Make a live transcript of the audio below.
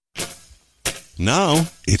Now,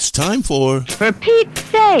 it's time for Pete's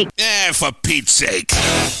sake. For Pete's sake.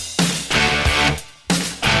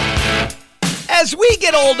 As we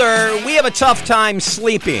get older, we have a tough time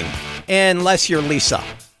sleeping, unless you're Lisa.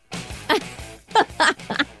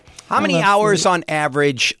 How many hours on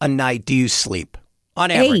average a night do you sleep? On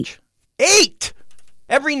average? 8!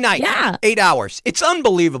 Every night. Yeah. 8 hours. It's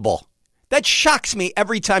unbelievable. That shocks me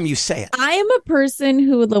every time you say it. I am a person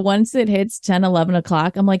who, once it hits 10, 11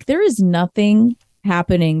 o'clock, I'm like, there is nothing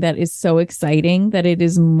happening that is so exciting that it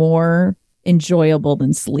is more enjoyable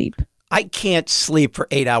than sleep. I can't sleep for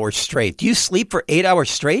 8 hours straight. Do you sleep for 8 hours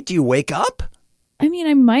straight? Do you wake up? I mean,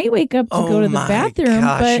 I might wake up to go to the bathroom. Oh my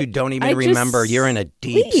gosh, but you don't even remember. You're in a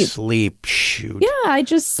deep sleep. Shoot. Yeah, I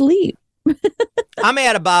just sleep. I'm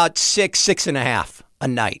at about 6.5 a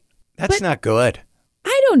night. That's not good.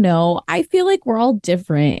 I don't know. I feel like we're all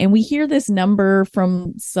different, and we hear this number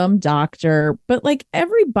from some doctor, but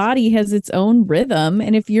every body has its own rhythm.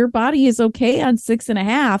 And if your body is okay on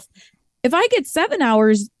 6.5, if I get 7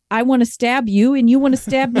 hours, I want to stab you and you want to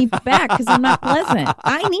stab me back because I'm not pleasant.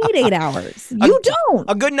 I need 8 hours. You don't.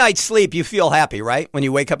 A good night's sleep, you feel happy, right? When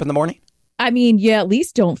you wake up in the morning? I mean, you at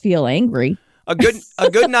least don't feel angry. A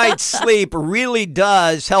good night's sleep really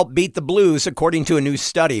does help beat the blues, according to a new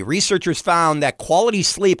study. Researchers found that quality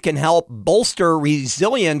sleep can help bolster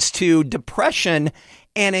resilience to depression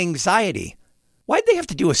and anxiety. Why'd they have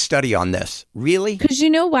to do a study on this? Really? Because you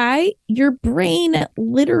know why? Your brain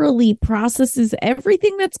literally processes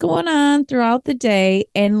everything that's going on throughout the day,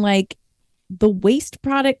 and the waste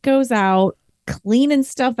product goes out, cleaning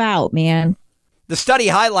stuff out, man. The study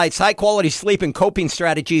highlights high-quality sleep and coping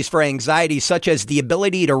strategies for anxiety, such as the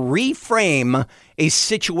ability to reframe a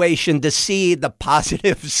situation to see the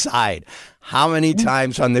positive side. How many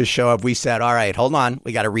times on this show have we said, all right, hold on,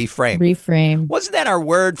 we got to reframe? Reframe. Wasn't that our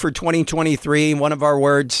word for 2023, one of our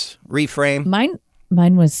words, reframe?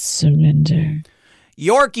 Mine was surrender.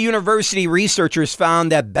 York University researchers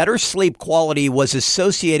found that better sleep quality was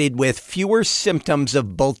associated with fewer symptoms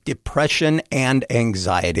of both depression and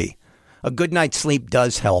anxiety. A good night's sleep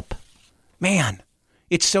does help. Man,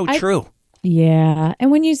 it's so true. Yeah.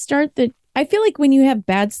 And when you I feel like when you have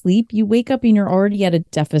bad sleep, you wake up and you're already at a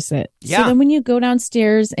deficit. Yeah. So then when you go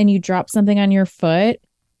downstairs and you drop something on your foot,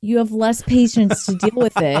 you have less patience to deal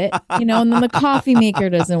with it, and then the coffee maker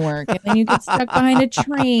doesn't work. And then you get stuck behind a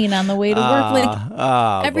train on the way to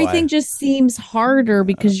work. Everything just seems harder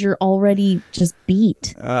because you're already just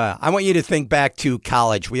beat. I want you to think back to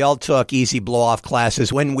college. We all took easy blow-off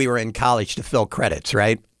classes when we were in college to fill credits,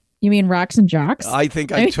 right? You mean rocks and jocks? I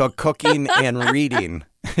think I took cooking and reading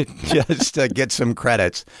just to get some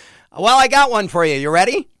credits. Well, I got one for you. You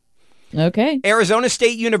ready? Okay. Arizona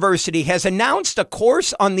State University has announced a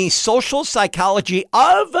course on the social psychology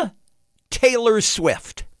of Taylor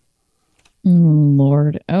Swift.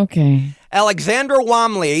 Lord. Okay. Alexandra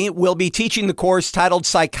Wamley will be teaching the course titled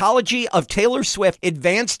Psychology of Taylor Swift,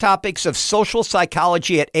 Advanced Topics of Social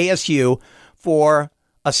Psychology at ASU for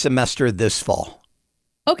a semester this fall.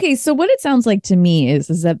 Okay, so what it sounds like to me is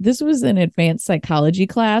that this was an advanced psychology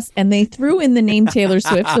class and they threw in the name Taylor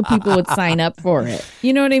Swift so people would sign up for it.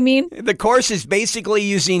 You know what I mean? The course is basically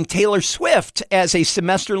using Taylor Swift as a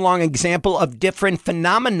semester-long example of different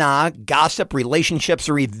phenomena, gossip, relationships,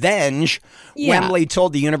 revenge. Yeah. Wembley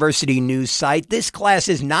told the university news site, this class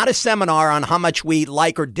is not a seminar on how much we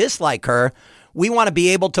like or dislike her. We want to be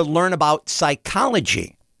able to learn about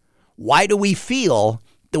psychology. Why do we feel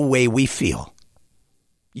the way we feel?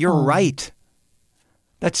 You're right.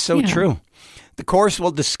 That's so true. The course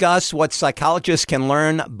will discuss what psychologists can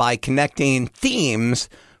learn by connecting themes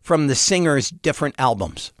from the singer's different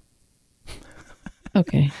albums.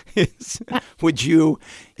 Okay. Would you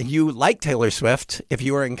like Taylor Swift? If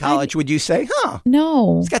you were in college, would you say,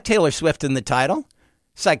 no, it's got Taylor Swift in the title?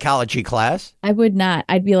 Psychology class. I would not.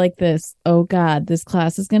 I'd be like this. Oh, God, this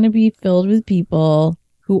class is going to be filled with people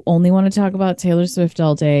who only want to talk about Taylor Swift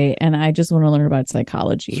all day, and I just want to learn about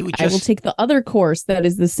psychology. I will take the other course that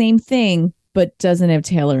is the same thing, but doesn't have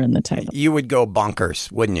Taylor in the title. You would go bonkers,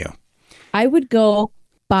 wouldn't you? I would go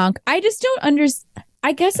bonk. I just don't understand.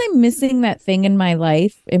 I guess I'm missing that thing in my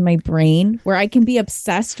life, in my brain, where I can be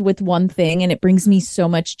obsessed with one thing and it brings me so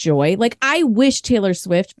much joy. I wish Taylor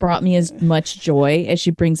Swift brought me as much joy as she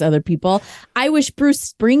brings other people. I wish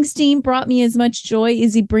Bruce Springsteen brought me as much joy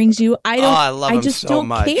as he brings you. I love him just so don't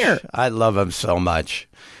much. care. I love him so much.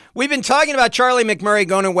 We've been talking about Charlie McMurray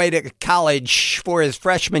going away to college for his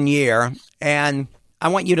freshman year, and I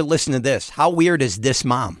want you to listen to this. How weird is this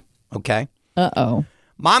mom? Okay. Uh-oh.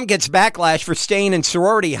 Mom gets backlash for staying in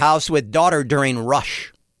sorority house with daughter during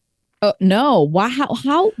rush. Oh, no. Why?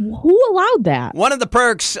 Who allowed that? One of the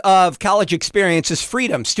perks of college experience is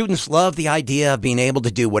freedom. Students love the idea of being able to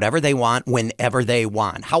do whatever they want whenever they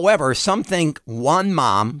want. However, some think one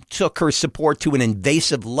mom took her support to an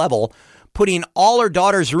invasive level, putting all her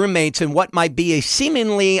daughter's roommates in what might be a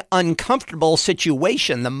seemingly uncomfortable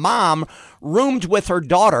situation. The mom roomed with her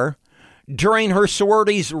daughter during her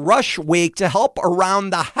sorority's rush week to help around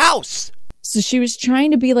the house. So she was trying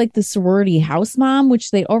to be like the sorority house mom, which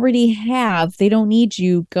they already have. They don't need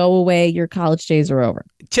you. Go away. Your college days are over.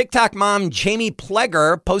 TikTok mom Jamie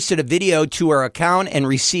Pleger posted a video to her account and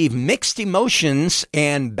received mixed emotions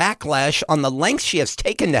and backlash on the lengths she has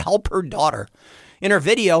taken to help her daughter. In her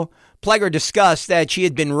video, Pleger discussed that she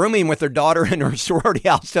had been rooming with her daughter in her sorority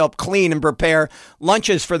house to help clean and prepare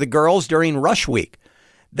lunches for the girls during rush week.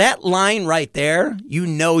 That line right there, you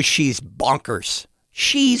know she's bonkers.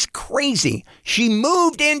 She's crazy. She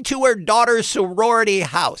moved into her daughter's sorority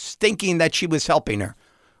house thinking that she was helping her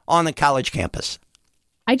on the college campus.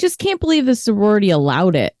 I just can't believe the sorority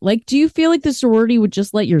allowed it. Like, do you feel like the sorority would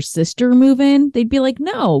just let your sister move in? They'd be like,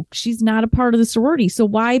 no, she's not a part of the sorority. So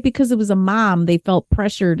why? Because it was a mom, they felt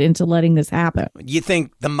pressured into letting this happen. You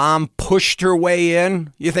think the mom pushed her way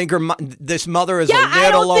in? You think this mother is a little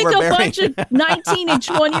I don't think overbearing? a bunch of 19 and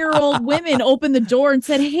 20-year-old women opened the door and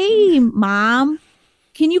said, hey, mom,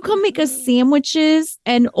 can you come make us sandwiches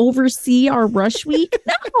and oversee our rush week?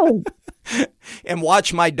 No. And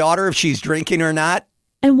watch my daughter if she's drinking or not?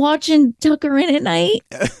 And watch and tuck her in at night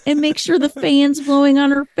and make sure the fan's blowing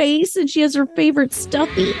on her face and she has her favorite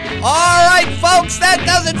stuffy. All right, folks, that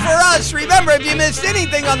does it for us. Remember, if you missed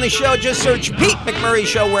anything on the show, just search Pete McMurray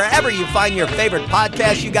Show wherever you find your favorite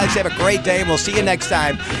podcast. You guys have a great day, and we'll see you next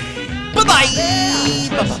time. Bye-bye.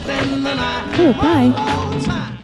 Oh, bye.